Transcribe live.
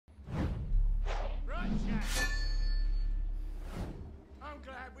I'm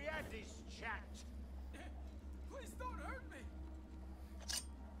glad we had this chat. Please don't hurt me.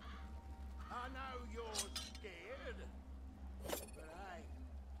 I know you're scared, but hey,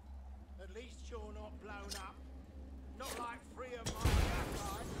 at least you're not blown up. Not like three of my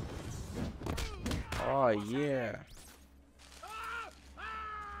guys. Oh yeah. Oh!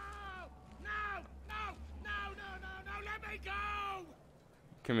 Oh! No! No! No! No! No! No! Let me go!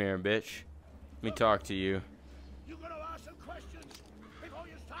 Come here, bitch. Let me talk to you. You gotta ask some questions before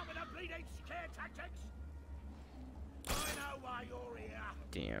you start with the bleeding scare tactics. I know why you're here.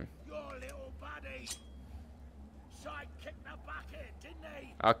 Damn. Your little buddy. Side kicked the bucket, didn't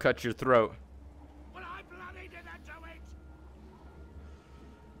he? I'll cut your throat. Well, I bloody didn't do it.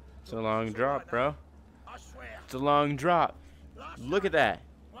 It's a long drop, bro. I swear. It's a long drop. Look at that.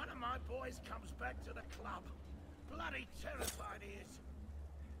 One of my boys comes back to the club. Bloody terrified he is.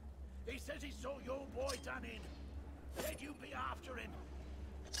 He says he saw your boy done in. Said you'd be after him.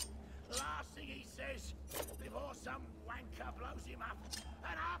 Last thing he says, before some wanker blows him up,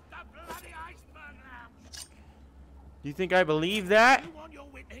 and half the bloody iceberg round. You think I believe that? You want your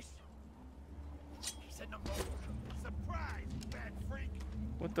witness? He said no more. Surprise, bad freak.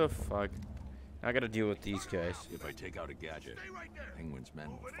 What the fuck? I gotta deal with these guys. If I take out a gadget, Penguin's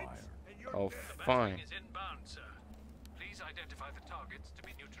men will fire. Oh, The fine. Batwing is inbound, sir. Please identify the targets to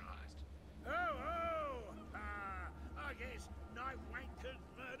be neutralized. I guess Night Wanker's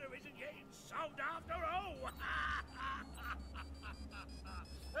murder isn't getting solved after all. Line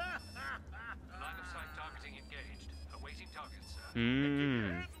of sight targeting engaged. Awaiting targets, sir.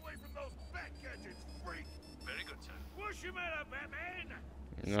 Hands away from those back gadgets, freak. Very good, sir. Push him out, Batman.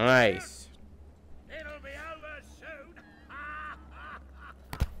 Nice. It'll be over soon.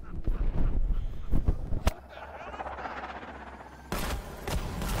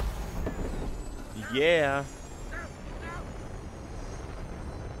 Yeah. That's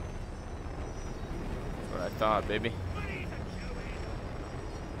what I thought, baby.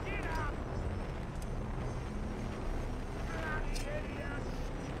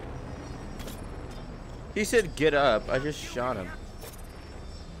 He said get up. I just shot him.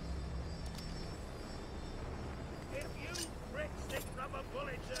 If you pricks think rubber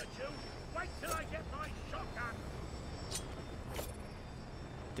bullets hurt you, wait till I get my shotgun.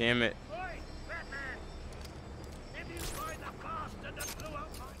 Damn it. Oi, Batman! If you find the bastard that blew up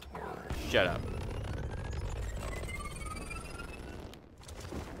my... Shut up.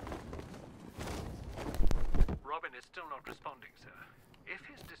 Robin is still not responding, sir. If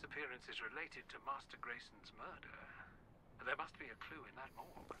his disappearance is related to Master Grayson's murder, there must be a clue in that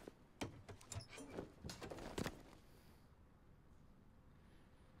morgue.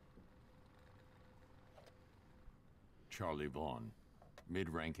 Charlie Vaughn,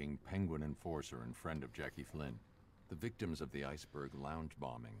 mid-ranking Penguin enforcer and friend of Jackie Flynn. The victims of the Iceberg Lounge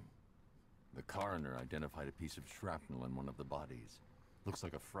bombing. The coroner identified a piece of shrapnel in one of the bodies. Looks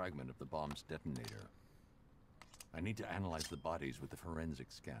like a fragment of the bomb's detonator. I need to analyze the bodies with the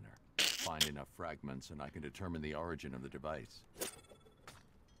forensic scanner. Find enough fragments and I can determine the origin of the device.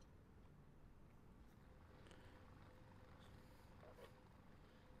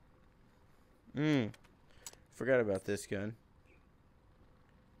 Forgot about this gun.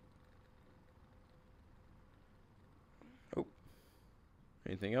 Oh.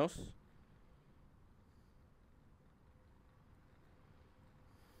 Anything else?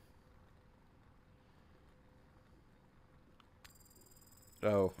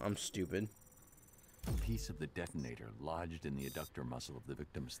 Oh, I'm stupid. A piece of the detonator lodged in the adductor muscle of the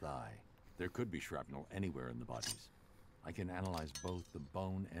victim's thigh. There could be shrapnel anywhere in the bodies. I can analyze both the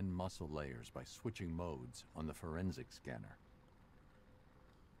bone and muscle layers by switching modes on the forensic scanner.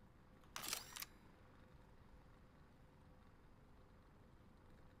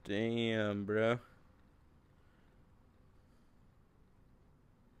 Damn, bro.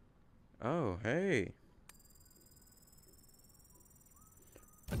 Oh, hey.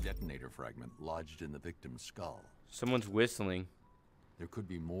 A detonator fragment lodged in the victim's skull. Someone's whistling. There could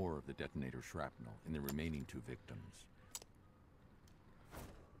be more of the detonator shrapnel in the remaining two victims.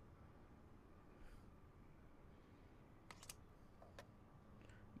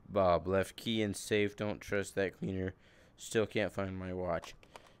 Bob left key in safe. Don't trust that cleaner. Still can't find my watch.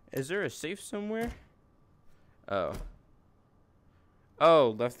 Is there a safe somewhere? Oh.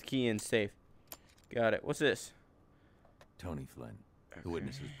 Oh, left the key in safe. Got it. What's this? Tony Flynn, the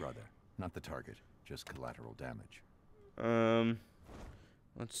witness's brother. Not the target, just collateral damage.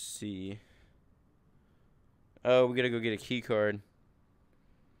 Let's see. Oh, we gotta go get a key card.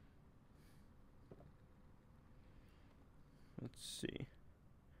 Let's see.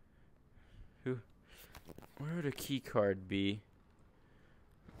 Who? Where would a key card be?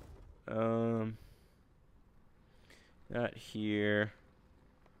 Not here.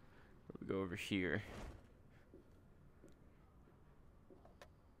 We go over here.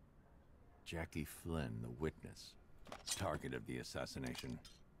 Jackie Flynn, the witness, target of the assassination.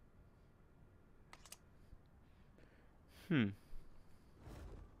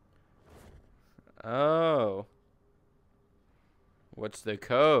 Oh. What's the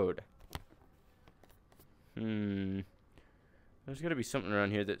code? There's gotta be something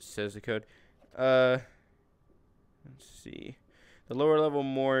around here that says the code. Let's see. The lower level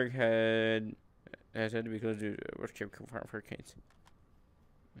morgue has had to be closed due to worst trip confirmed hurricanes.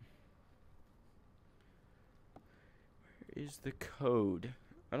 Where is the code?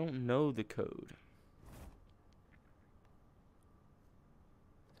 I don't know the code.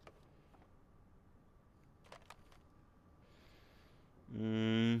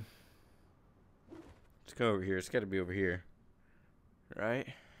 Let's go over here. It's got to be over here, right?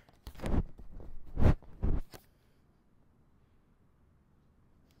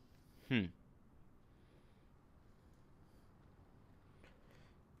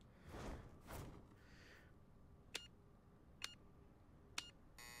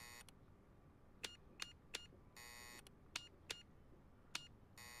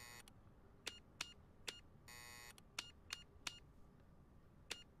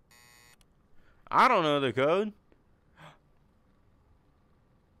 I don't know the code.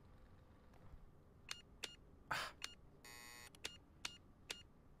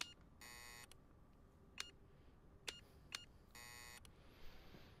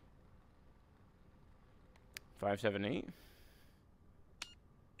 Five, 7, 8.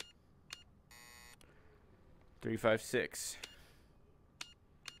 3, 5, 6.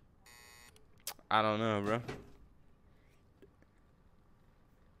 I don't know, bro.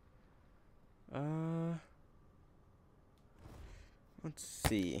 Let's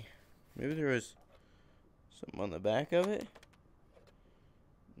see. Maybe there was something on the back of it.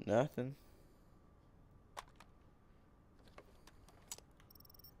 Nothing.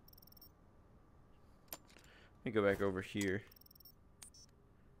 Let me go back over here.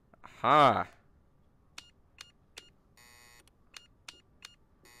 Aha!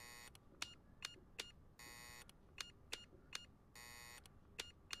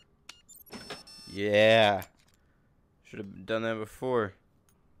 Yeah. Should have done that before.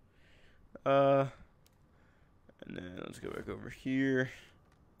 And then let's go back over here.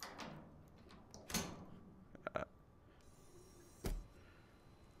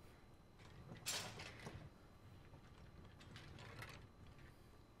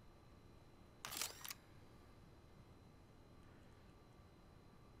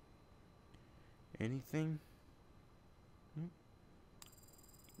 Anything?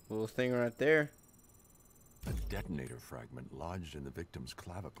 Little thing right there. A detonator fragment lodged in the victim's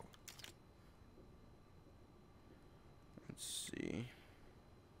clavicle. Let's see.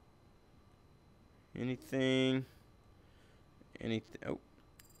 Anything? Anything? Oh.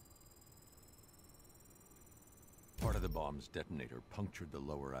 Part of the bomb's detonator punctured the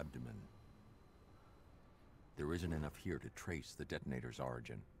lower abdomen. There isn't enough here to trace the detonator's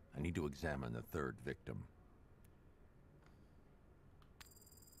origin. I need to examine the third victim.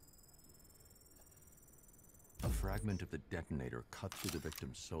 A fragment of the detonator cut through the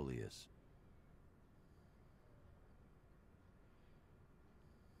victim's soleus.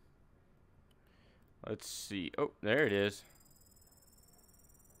 Let's see. Oh, there it is.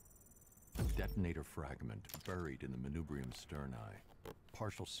 A detonator fragment buried in the manubrium sterni.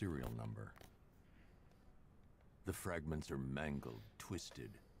 Partial serial number. The fragments are mangled,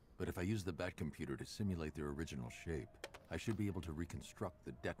 twisted, but if I use the Bat computer to simulate their original shape, I should be able to reconstruct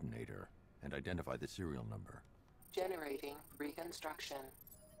the detonator and identify the serial number. Generating reconstruction.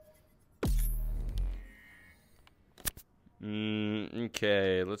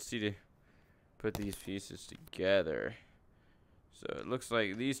 Okay, let's see to put these pieces together. So it looks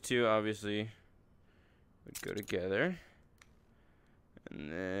like these two obviously would go together.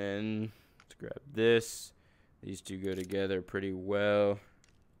 And then let's grab this. These two go together pretty well.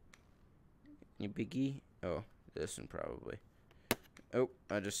 Any biggie? Oh, this one probably. Oh,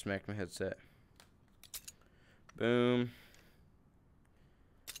 I just smacked my headset. Boom.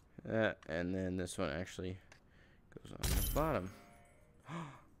 That, and then this one actually goes on the bottom.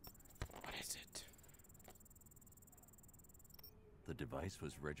 What is it? The device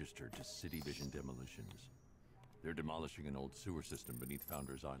was registered to City Vision Demolitions. They're demolishing an old sewer system beneath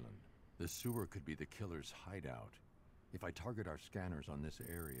Founders Island. The sewer could be the killer's hideout. If I target our scanners on this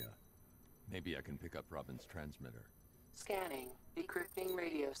area, maybe I can pick up Robin's transmitter. Scanning. Decrypting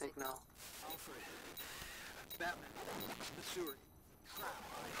radio signal. Alfred, Batman. The sewer.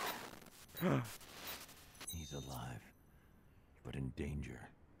 Crap. He's alive, but in danger.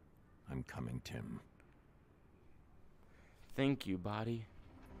 I'm coming, Tim. Thank you, body.